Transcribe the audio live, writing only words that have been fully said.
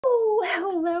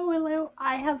Hello.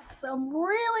 I have some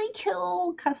really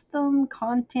cool custom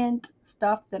content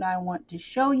stuff that I want to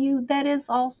show you that is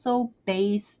also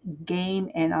base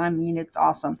game, and I mean, it's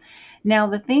awesome. Now,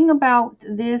 the thing about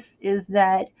this is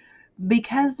that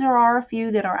because there are a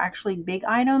few that are actually big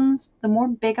items, the more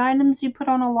big items you put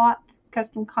on a lot,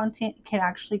 custom content can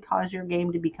actually cause your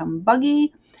game to become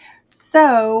buggy.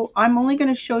 So I'm only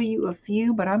going to show you a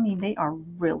few, but I mean, they are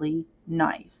really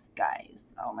nice, guys.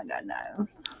 Oh my goodness.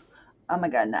 Oh my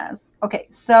goodness. Okay,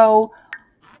 so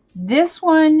this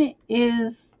one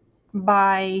is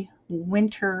by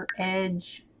Winter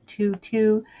Edge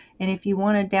 22, and if you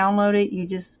want to download it, you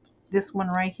just this one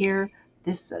right here.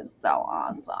 This is so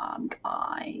awesome,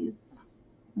 guys.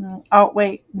 Oh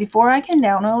wait, before I can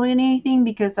download anything,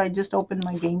 because I just opened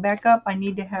my game back up, I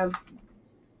need to have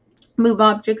move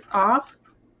objects off.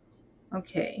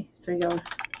 Okay, so you go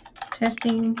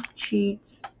testing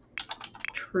cheats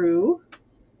true.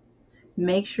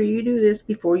 Make sure you do this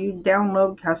before you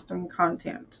download custom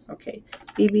content. Okay,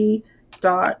 bb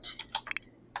dot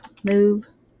move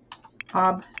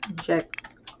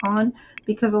objects on,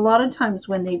 because a lot of times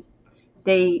when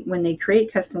they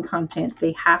create custom content,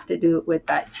 they have to do it with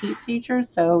that cheat feature.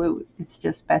 So it's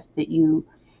just best that you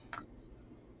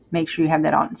make sure you have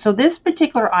that on. So this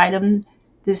particular item,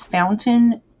 this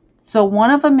fountain, so one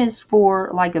of them is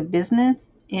for like a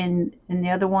business, and the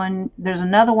other one, there's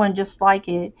another one just like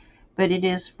it, but it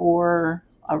is for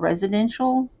a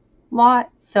residential lot.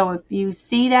 So if you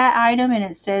see that item and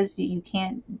it says that you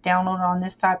can't download it on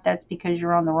this type, that's because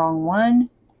you're on the wrong one.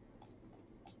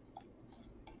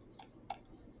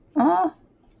 Oh,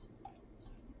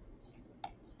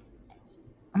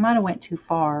 I might have went too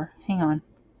far. Hang on.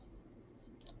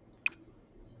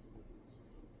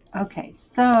 Okay,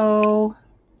 so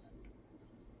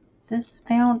this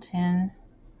fountain,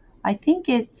 I think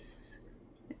it's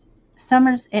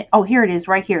Summers. Oh, here it is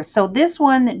right here. So this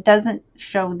one that doesn't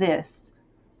show this,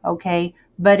 okay,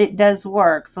 but it does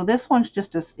work. So this one's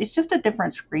it's just a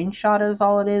different screenshot is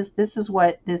all it is. This is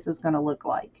what this is going to look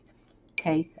like.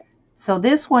 Okay, so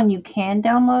this one you can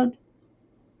download.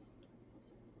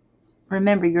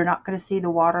 Remember, you're not going to see the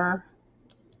water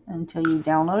until you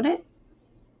download it.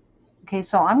 Okay,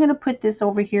 so I'm going to put this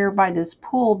over here by this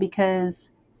pool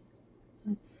because,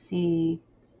 let's see.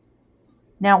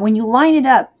 Now, when you line it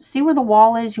up, see where the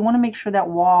wall is? You want to make sure that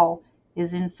wall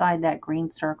is inside that green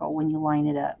circle when you line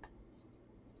it up.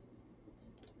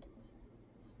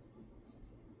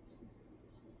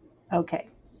 Okay.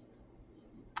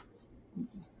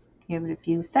 Give it a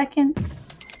few seconds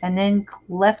and then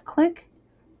left click.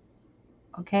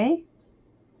 Okay.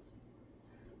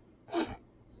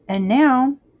 And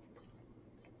now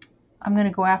I'm going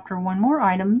to go after one more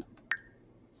item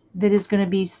that is going to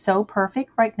be so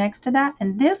perfect right next to that.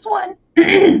 And this one,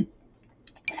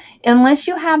 unless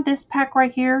you have this pack right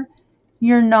here,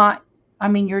 you're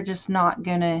just not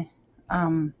going to,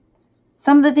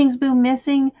 some of the things be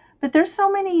missing, but there's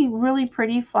so many really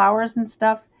pretty flowers and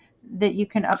stuff that you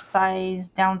can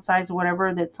upsize, downsize,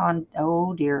 whatever that's on.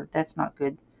 Oh dear, that's not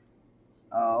good.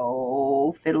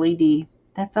 Oh, fiddly dee.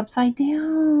 That's upside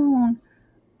down.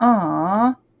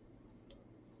 Aww.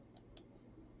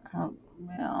 Oh,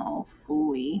 well,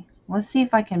 phooey. Let's see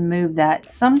if I can move that.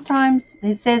 Sometimes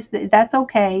it says that's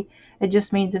okay. It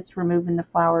just means it's removing the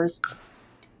flowers.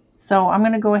 So I'm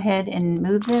going to go ahead and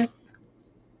move this.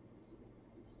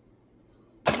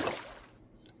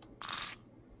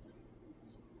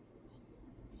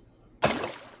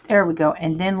 There we go.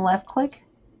 And then left click.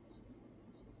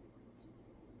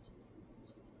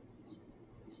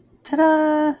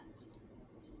 Ta-da!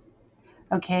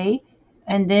 Okay.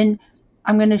 And then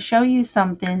I'm going to show you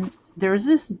something. There's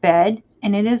this bed,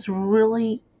 and it is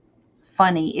really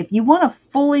funny. If you want a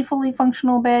fully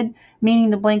functional bed, meaning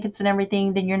the blankets and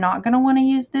everything, then you're not going to want to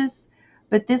use this.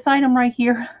 But this item right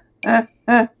here,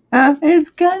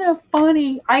 it's kind of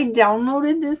funny. I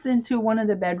downloaded this into one of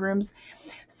the bedrooms.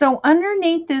 So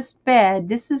underneath this bed,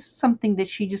 this is something that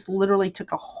she just literally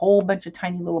took a whole bunch of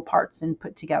tiny little parts and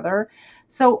put together.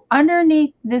 So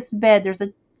underneath this bed, there's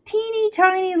a teeny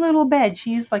tiny little bed.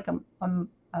 She used like a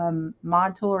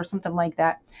mod tool or something like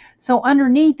that. So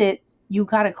underneath it, you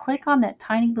got to click on that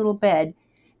tiny little bed.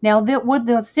 Now, what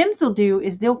the Sims will do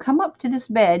is they'll come up to this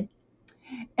bed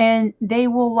and they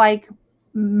will like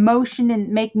motion and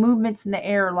make movements in the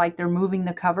air like they're moving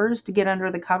the covers to get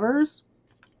under the covers,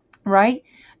 right?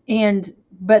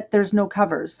 But there's no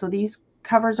covers. So these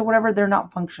covers or whatever, they're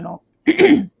not functional.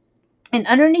 And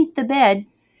underneath the bed,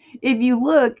 if you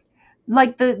look,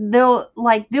 like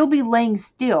they'll be laying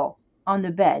still on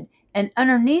the bed, and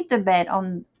underneath the bed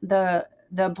on the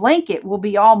the blanket will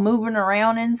be all moving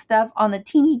around and stuff on the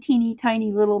teeny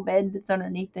tiny little bed that's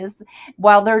underneath this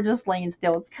while they're just laying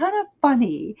still. It's kind of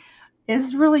funny.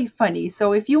 It's really funny.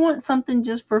 So if you want something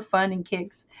just for fun and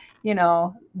kicks,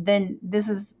 then this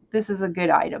is a good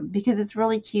item because it's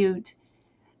really cute.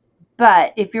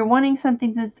 But if you're wanting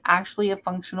something that's actually a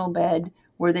functional bed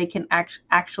where they can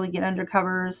actually get under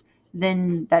covers,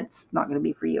 then that's not going to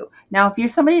be for you. Now, if you're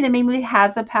somebody that maybe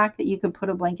has a pack that you could put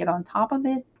a blanket on top of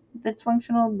it that's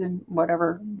functional, then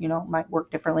whatever, might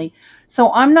work differently.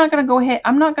 So I'm not going to go ahead.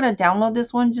 I'm not going to download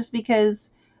this one just because,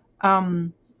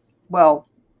 um, well,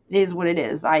 it is what it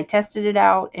is. I tested it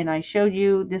out and I showed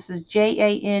you. This is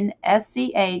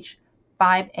JANSCH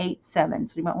 587.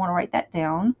 So you might want to write that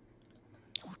down.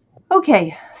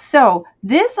 Okay, so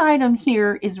this item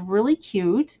here is really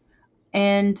cute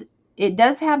and it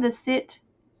does have the sit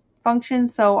function.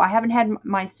 So I haven't had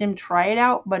my sim try it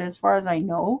out, but as far as I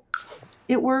know,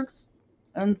 it works.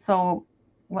 And so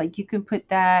like you can put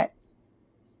that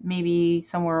maybe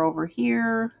somewhere over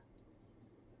here.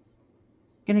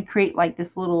 Gonna create like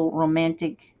this little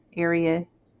romantic area.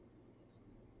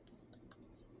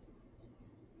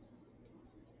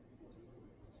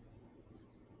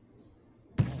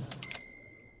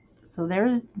 So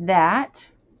there's that.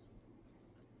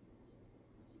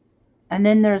 And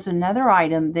then there's another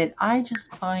item that I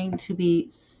just find to be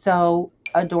so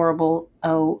adorable.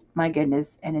 Oh my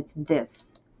goodness. And it's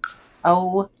this.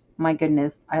 Oh my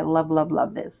goodness. I love, love,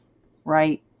 love this.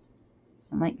 Right?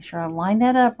 I'm making sure I line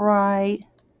that up right.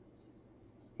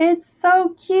 It's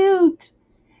so cute.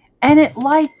 And it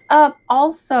lights up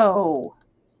also.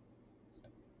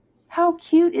 How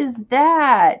cute is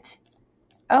that?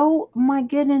 Oh my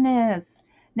goodness.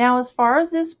 Now, as far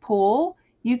as this pool,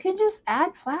 you can just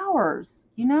add flowers,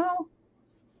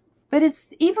 But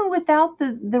it's even without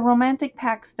the romantic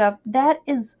pack stuff, that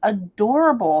is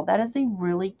adorable. That is a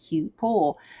really cute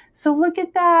pool. So look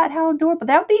at that, how adorable.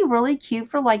 That would be really cute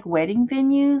for like wedding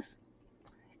venues.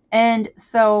 And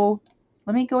so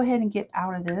let me go ahead and get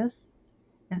out of this.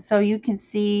 And so you can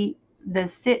see the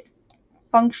sit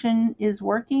function is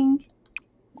working.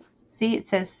 See, it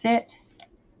says sit.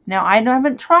 Now, I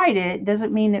haven't tried it.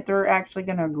 Doesn't mean that they're actually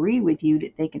going to agree with you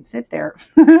that they can sit there.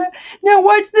 Now,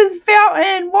 watch this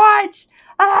fountain. Watch.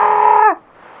 Ah,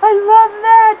 I love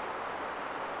that.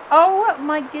 Oh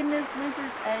my goodness,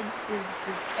 Winter's Edge is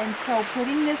just, and so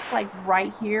putting this like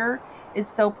right here is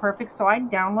so perfect. So I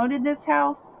downloaded this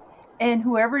house, and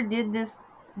whoever did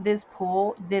this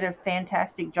pool did a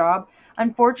fantastic job.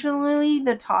 Unfortunately,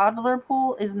 the toddler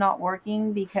pool is not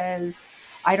working because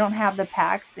I don't have the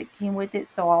packs that came with it,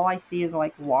 so all I see is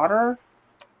like water.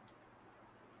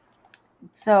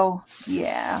 So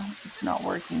yeah, it's not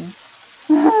working.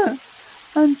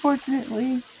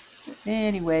 Unfortunately.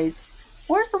 Anyways,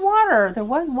 where's the water? There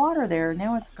was water there.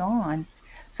 Now it's gone.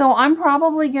 So I'm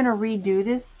probably going to redo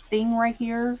this thing right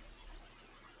here.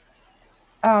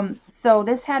 So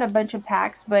this had a bunch of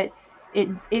packs, but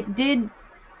it did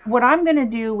what I'm going to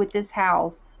do with this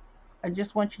house. I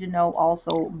just want you to know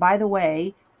also, by the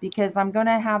way, because I'm going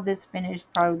to have this finished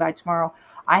probably by tomorrow,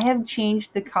 I have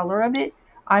changed the color of it.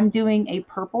 I'm doing a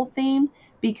purple theme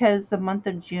because the month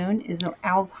of June is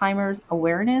Alzheimer's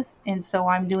awareness. And so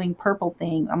I'm doing purple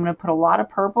theme. I'm going to put a lot of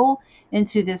purple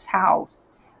into this house.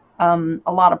 A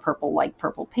lot of purple, like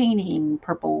purple painting,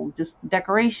 purple just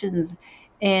decorations.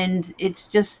 And it's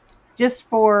just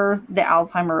for the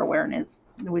Alzheimer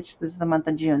awareness, which is the month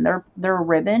of June. Their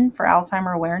ribbon for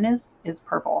Alzheimer awareness is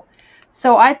purple.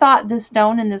 So I thought this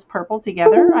stone and this purple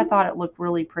together, I thought it looked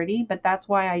really pretty, but that's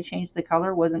why I changed the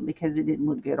color. It wasn't because it didn't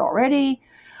look good already.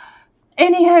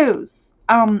 Anywho's,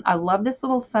 I love this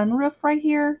little sunroof right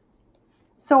here.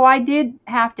 So I did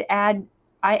have to add,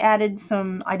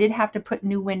 I did have to put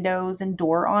new windows and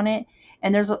door on it.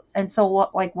 And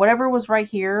so like whatever was right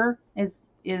here is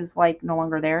like no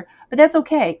longer there, but that's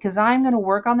okay. Cause I'm going to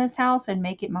work on this house and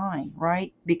make it mine,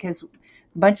 right? Because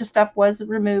a bunch of stuff was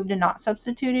removed and not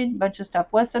substituted. A bunch of stuff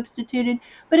was substituted,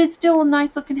 but it's still a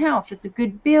nice looking house. It's a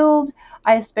good build.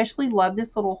 I especially love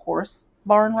this little horse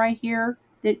barn right here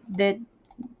that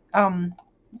um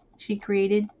she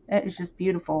created. It's just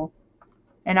beautiful.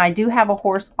 And I do have a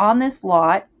horse on this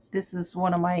lot. This is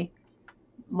one of my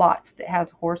lots that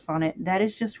has a horse on it. That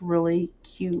is just really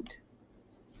cute.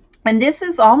 And this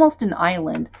is almost an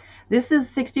island. This is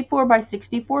 64 by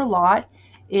 64 lot.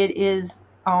 It is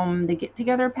the get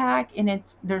together pack, and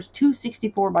there's two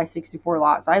 64 by 64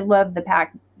 lots. I love the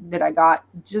pack that I got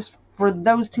just for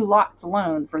those two lots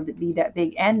alone for it to be that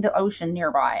big, and the ocean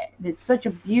nearby. It's such a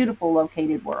beautiful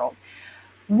located world.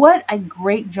 What a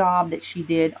great job that she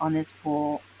did on this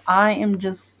pool. I am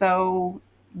just so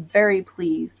very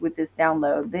pleased with this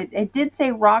download. It did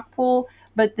say rock pool,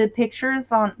 but the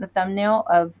pictures on the thumbnail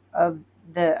of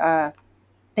the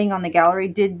thing on the gallery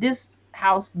did this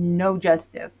house no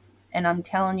justice. And I'm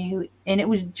telling you, and it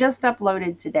was just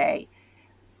uploaded today.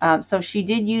 So she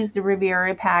did use the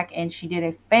Riviera pack, and she did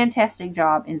a fantastic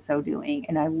job in so doing.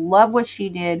 And I love what she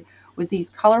did with these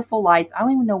colorful lights. I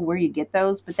don't even know where you get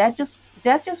those, but that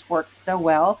just works so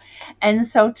well. And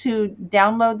so to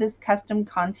download this custom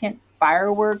content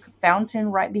firework fountain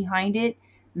right behind it,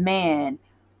 man,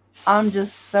 I'm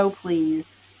just so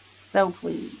pleased. So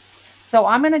pleased. So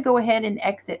I'm going to go ahead and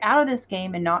exit out of this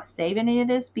game and not save any of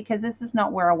this because this is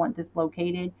not where I want this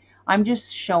located. I'm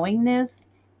just showing this.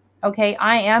 Okay,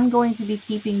 I am going to be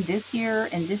keeping this here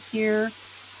and this here.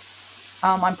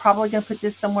 I'm probably going to put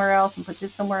this somewhere else and put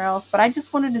this somewhere else. But I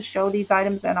just wanted to show these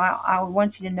items, and I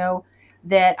want you to know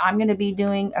that I'm going to be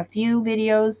doing a few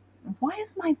videos. Why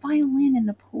is my violin in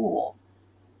the pool?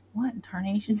 What in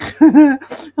tarnation? I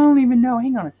don't even know.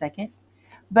 Hang on a second.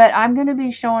 But I'm going to be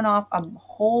showing off a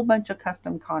whole bunch of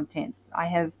custom content. I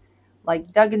have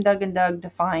like dug and dug and dug to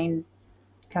find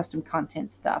custom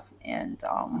content stuff. And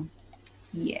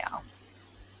yeah.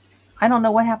 I don't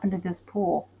know what happened to this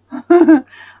pool. I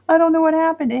don't know what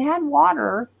happened. It had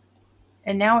water,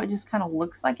 and now it just kind of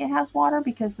looks like it has water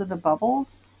because of the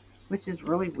bubbles, which is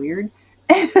really weird.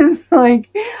 It's like,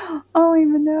 I don't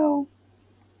even know.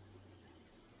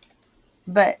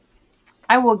 But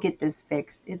I will get this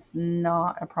fixed. It's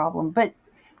not a problem. But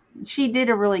she did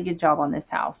a really good job on this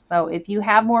house. So if you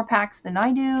have more packs than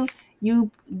I do,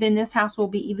 then this house will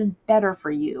be even better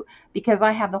for you because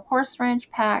I have the horse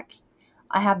ranch pack.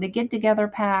 I have the get together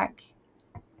pack.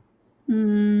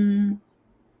 I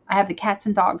have the cats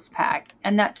and dogs pack,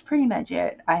 and that's pretty much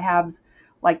it. I have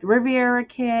like the Riviera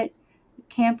kit,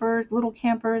 little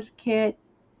campers kit.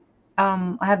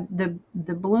 I have the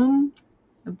bloom,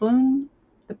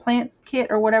 the plants kit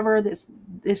or whatever. This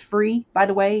is free, by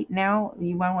the way. Now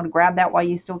you might want to grab that while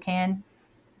you still can.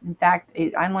 In fact,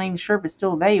 I'm not even sure if it's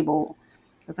still available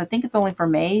because I think it's only for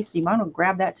May, so you might want to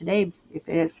grab that today if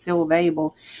it is still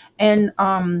available. And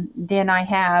then I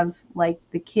have like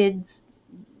the kids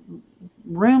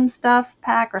room stuff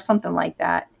pack or something like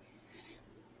that.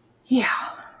 Yeah,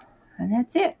 and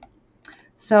that's it.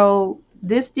 So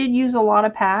this did use a lot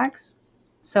of packs.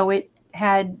 So it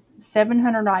had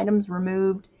 700 items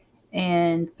removed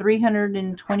and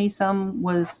 320 some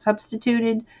was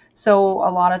substituted. So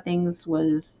a lot of things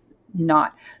was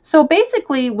not. So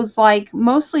basically it was like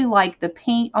mostly like the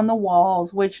paint on the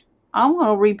walls, which I'm going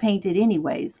to repaint it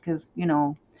anyways because,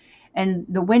 and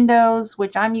the windows,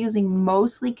 which I'm using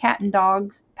mostly cat and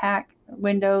dogs pack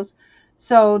windows.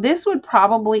 So this would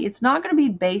probably, it's not going to be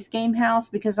base game house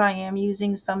because I am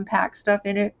using some pack stuff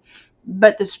in it,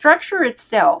 but the structure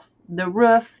itself, the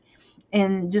roof,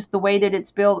 and just the way that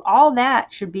it's built, all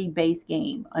that should be base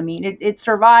game. I mean, it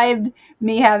survived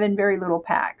me having very little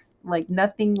packs. Like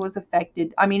nothing was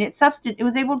affected. I mean, it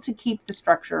was able to keep the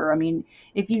structure. I mean,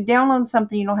 if you download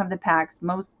something, you don't have the packs,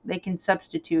 they can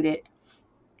substitute it.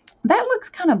 That looks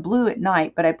kind of blue at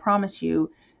night, but I promise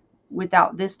you,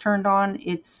 without this turned on,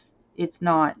 it's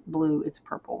not blue, it's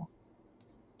purple.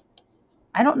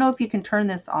 I don't know if you can turn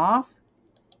this off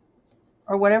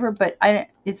or whatever, but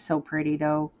it's so pretty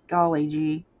though. Golly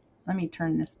gee. Let me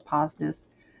pause this.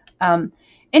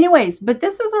 Anyways, but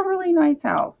this is a really nice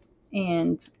house.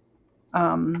 And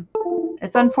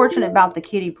it's unfortunate about the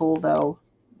kiddie pool though.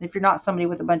 If you're not somebody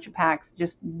with a bunch of packs,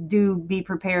 just do be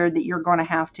prepared that you're going to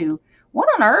have to. What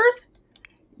on earth?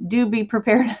 Do be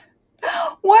prepared.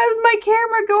 Why is my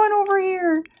camera going over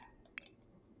here?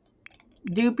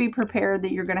 Do be prepared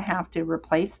that you're going to have to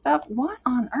replace stuff. What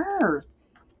on earth?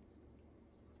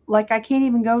 Like I can't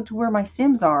even go to where my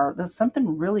Sims are. There's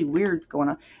something really weird's going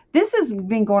on. This has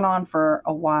been going on for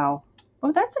a while.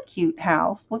 Oh, that's a cute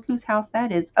house. Look whose house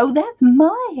that is. Oh, that's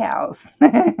my house.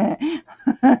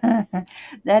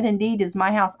 That indeed is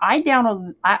my house.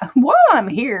 While I'm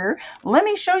here, let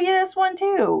me show you this one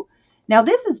too. Now,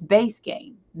 this is base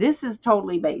game. This is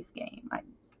totally base game.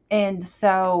 And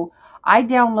so I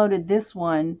downloaded this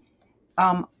one.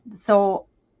 So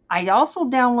I also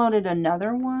downloaded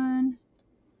another one.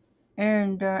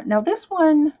 And now this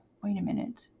one, wait a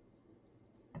minute.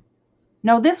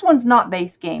 No, this one's not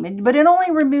base game, but it only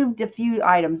removed a few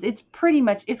items. It's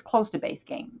close to base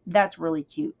game. That's really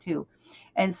cute too.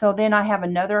 And so then I have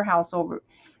another house over,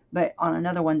 but on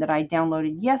another one that I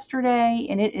downloaded yesterday,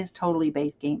 and it is totally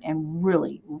base game and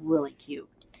really, really cute.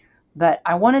 But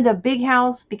I wanted a big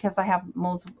house because I have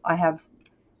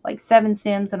like 7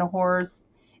 Sims and a horse,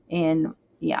 and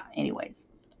yeah,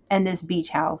 anyways. And this beach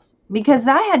house because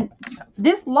I had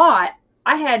this lot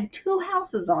I had 2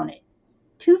 houses on it,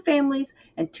 2 families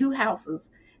and 2 houses.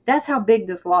 That's how big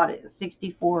this lot is,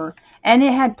 64. And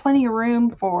it had plenty of room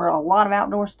for a lot of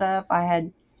outdoor stuff.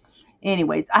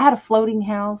 Anyways, I had a floating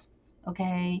house,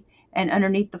 okay? And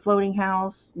underneath the floating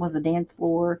house was a dance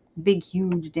floor, big,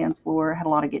 huge dance floor. Had a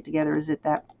lot of get togethers at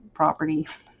that property,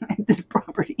 at this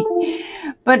property.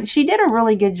 But she did a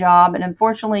really good job. And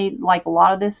unfortunately, like a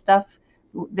lot of this stuff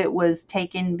that was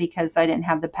taken because I didn't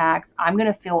have the packs, I'm going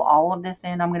to fill all of this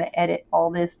in. I'm going to edit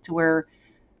all this to where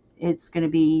it's going to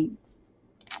be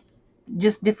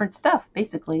just different stuff,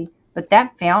 basically. But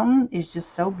that fountain is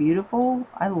just so beautiful.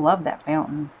 I love that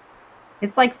fountain.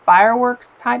 It's like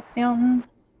fireworks type fountain.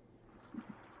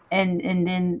 And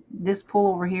then this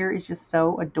pool over here is just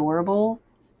so adorable.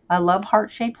 I love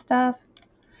heart-shaped stuff.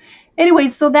 Anyway,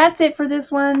 so that's it for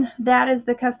this one. That is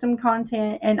the custom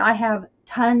content, and I have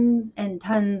tons and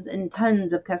tons and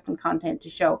tons of custom content to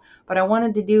show. But I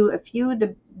wanted to do a few of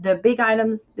the big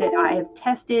items that I have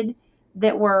tested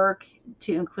that work,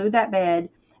 to include that bed.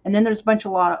 And then there's a bunch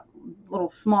of lot of little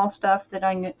small stuff that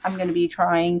I'm going to be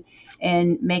trying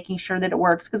and making sure that it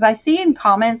works. Because I see in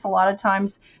comments a lot of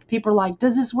times people are like,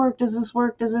 does this work? Does this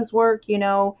work? Does this work? You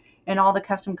know, and all the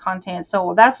custom content.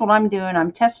 So that's what I'm doing.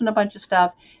 I'm testing a bunch of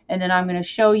stuff, and then I'm going to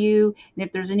show you. And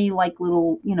if there's any like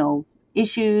little,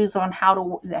 issues on how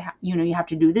to, you have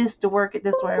to do this to work it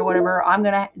this way or whatever, I'm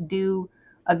going to do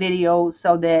a video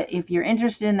so that if you're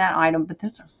interested in that item. But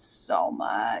there's so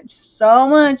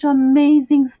much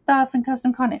amazing stuff and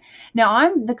custom content.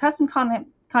 Now, the custom content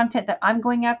that I'm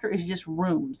going after is just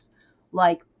rooms.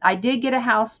 Like, I did get a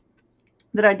house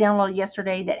that I downloaded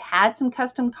yesterday that had some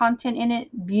custom content in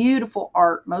it. Beautiful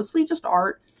art, mostly just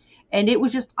art. And it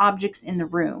was just objects in the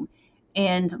room.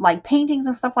 And like paintings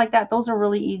and stuff like that, those are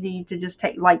really easy to just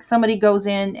take. Like, somebody goes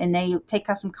in and they take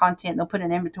custom content, they'll put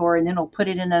an inventory, and then they'll put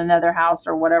it in another house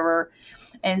or whatever.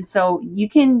 And so you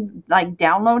can like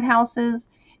download houses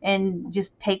and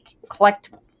just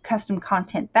collect custom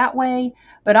content that way.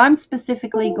 But I'm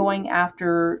specifically going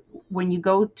after, when you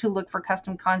go to look for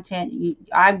custom content,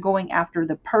 I'm going after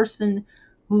the person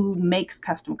who makes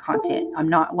custom content. I'm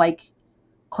not like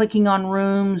clicking on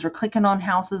rooms or clicking on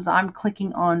houses. I'm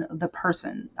clicking on the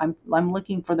person. I'm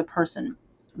looking for the person.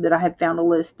 That I have found a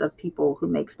list of people who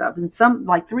make stuff, and some,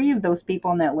 like 3 of those people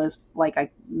on that list, like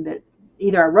that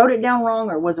either I wrote it down wrong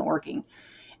or it wasn't working.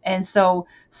 And so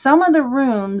some of the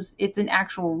rooms, it's an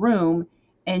actual room,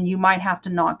 and you might have to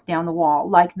knock down the wall.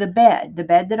 Like the bed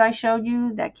that I showed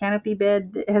you, that canopy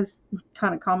bed that has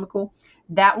kind of comical.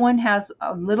 That one has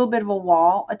a little bit of a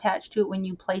wall attached to it when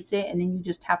you place it, and then you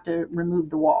just have to remove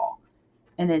the wall.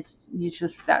 And it's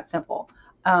just that simple.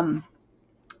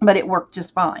 But it worked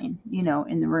just fine, in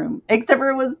the room. Except for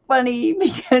it was funny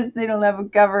because they don't have a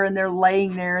cover and they're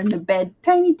laying there in the bed,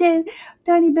 tiny bed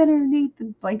underneath,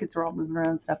 the blankets are all moving around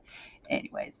and stuff.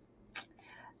 Anyways,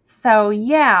 so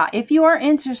yeah, if you are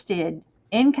interested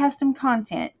in custom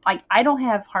content, like, I don't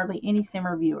have hardly any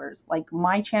simmer viewers. Like,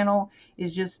 my channel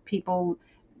is just people,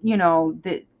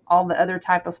 that all the other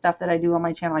type of stuff that I do on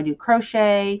my channel. I do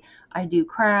crochet, I do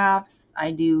crafts,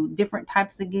 I do different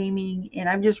types of gaming, and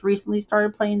I've just recently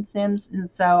started playing Sims, and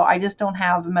so I just don't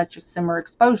have much simmer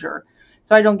exposure.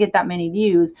 So I don't get that many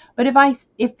views. But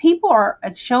if people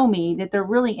show me that they're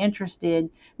really interested,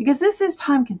 because this is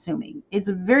time consuming. It's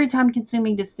very time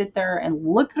consuming to sit there and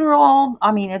look through all.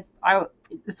 I mean, it's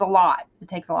a lot. It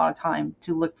takes a lot of time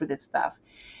to look for this stuff,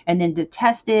 and then to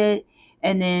test it,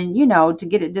 and then, to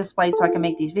get it displayed so I can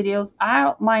make these videos. I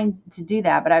don't mind to do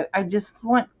that, but I just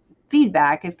want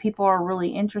feedback if people are really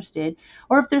interested,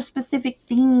 or if there's specific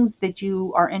things that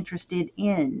you are interested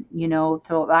in,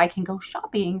 so that I can go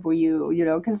shopping for you,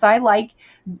 because I like,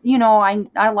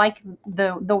 I like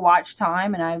the watch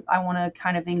time, and I want to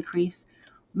kind of increase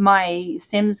my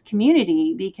Sims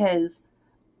community, because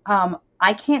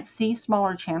I can't see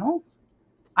smaller channels.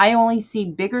 I only see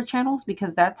bigger channels,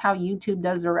 because that's how YouTube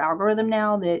does their algorithm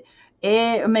now, that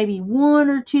maybe 1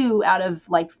 or 2 out of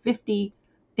like 50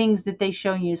 things that they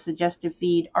show you suggestive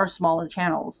feed are smaller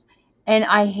channels. And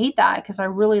I hate that, because I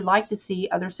really like to see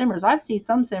other simmers. I've seen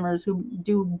some simmers who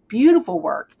do beautiful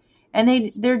work,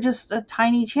 and they're just a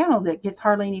tiny channel that gets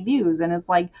hardly any views. And it's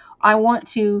like, I want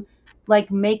to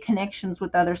like make connections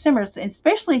with other simmers,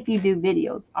 especially if you do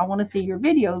videos. I want to see your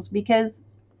videos, because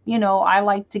I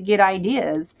like to get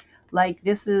ideas. Like,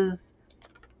 this is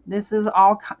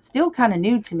all still kind of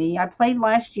new to me. I played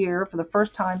last year for the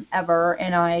first time ever,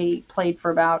 and I played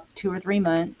for about 2 or 3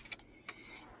 months.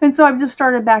 And so I've just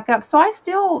started back up. So I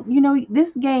still,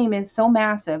 this game is so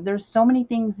massive. There's so many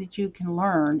things that you can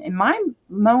learn. And my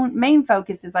main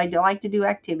focus is I like to do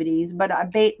activities, but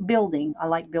building. I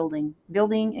like building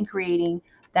and creating.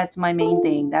 That's my main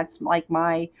thing. That's like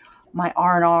my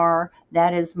R&R.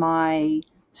 That is my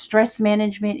stress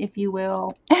management, if you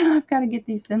will. And I've got to get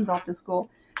these Sims off to school.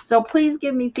 So please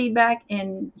give me feedback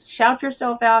and shout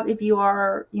yourself out if you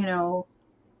are,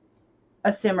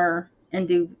 a simmer and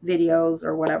do videos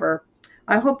or whatever.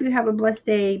 I hope you have a blessed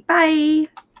day. Bye.